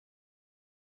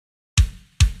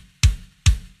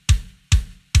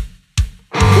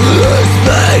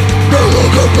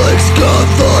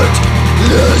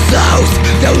This house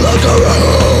no longer a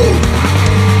home.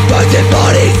 Busted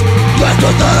bodies left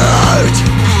with the hurt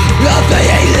of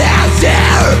being left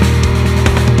there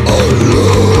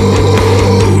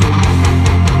alone.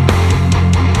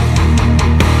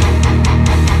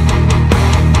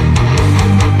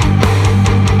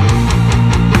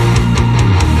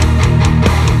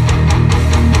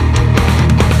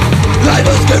 I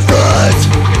must confront,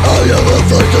 I am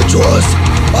afraid to trust.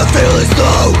 I feel as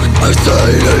though I've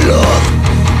seen enough,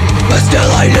 but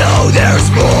still I know there's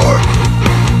more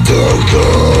to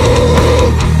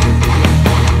come.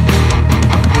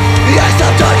 Yes,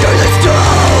 I'm under the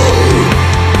stone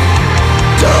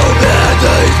to mend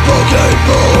these broken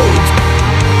bones,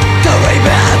 to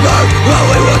remember who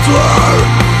we once were,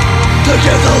 to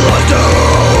give the light to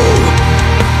home.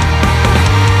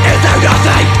 Is there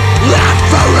nothing left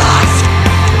for us?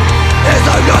 Is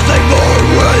there nothing more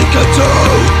we can do?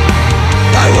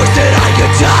 I wish that I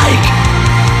could take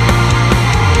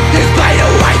this pain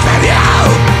away from you.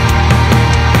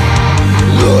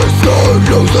 The sun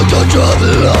knows the touch of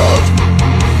love,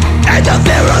 and the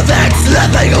fear of it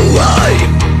slipping away.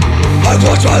 I've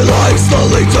watched my life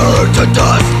slowly turn to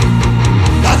dust.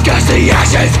 I've cast the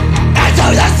ashes into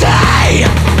the sea.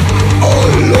 I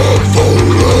look for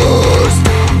rest,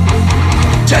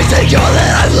 chasing all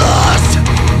that I've lost.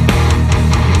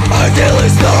 I feel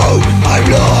as though I'm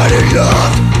not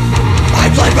enough. I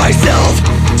blame myself,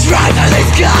 driving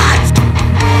these guns.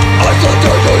 I slipped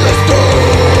under the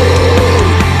stone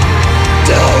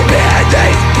to mend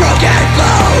these broken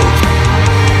bones,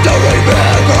 to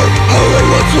remember who we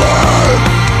once were,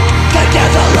 to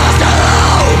give the lost a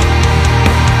home.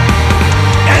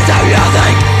 Is there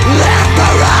nothing left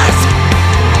for us?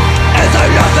 Is there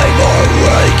nothing more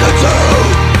we can do?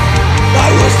 I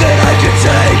wish that I could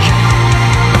take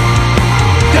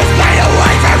this pain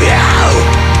away from you.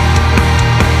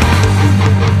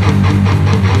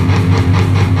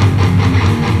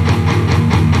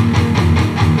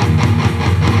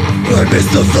 I miss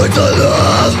the friends I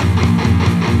love,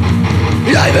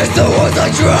 I miss the ones I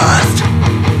trust,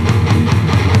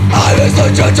 I miss the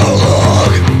gentle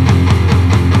look,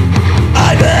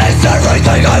 I miss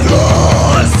everything I've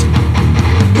lost.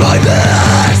 I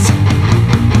miss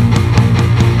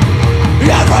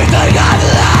everything I've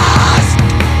lost.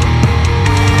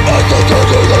 I slipped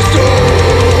under the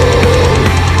stone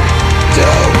to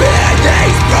mend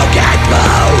these broken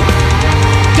bones,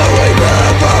 to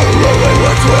remember who we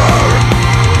once were,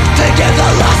 to give the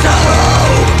lost a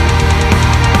home.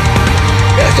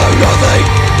 Is there nothing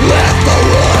left for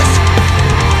us?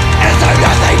 Is there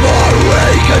nothing more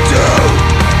we can do?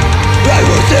 I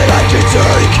wish that I could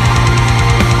take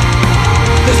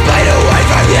this pain away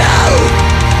from you.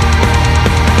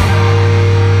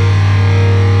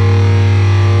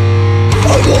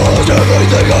 I've lost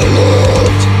everything I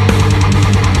loved.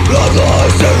 I've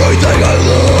lost everything I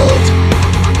loved.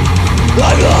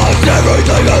 I've lost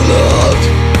everything I loved.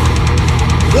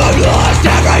 I've lost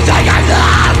everything I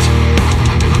loved.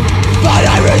 But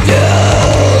I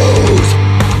refuse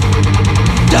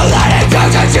to let it go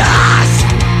to dust,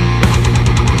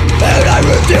 and I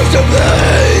refuse to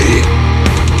be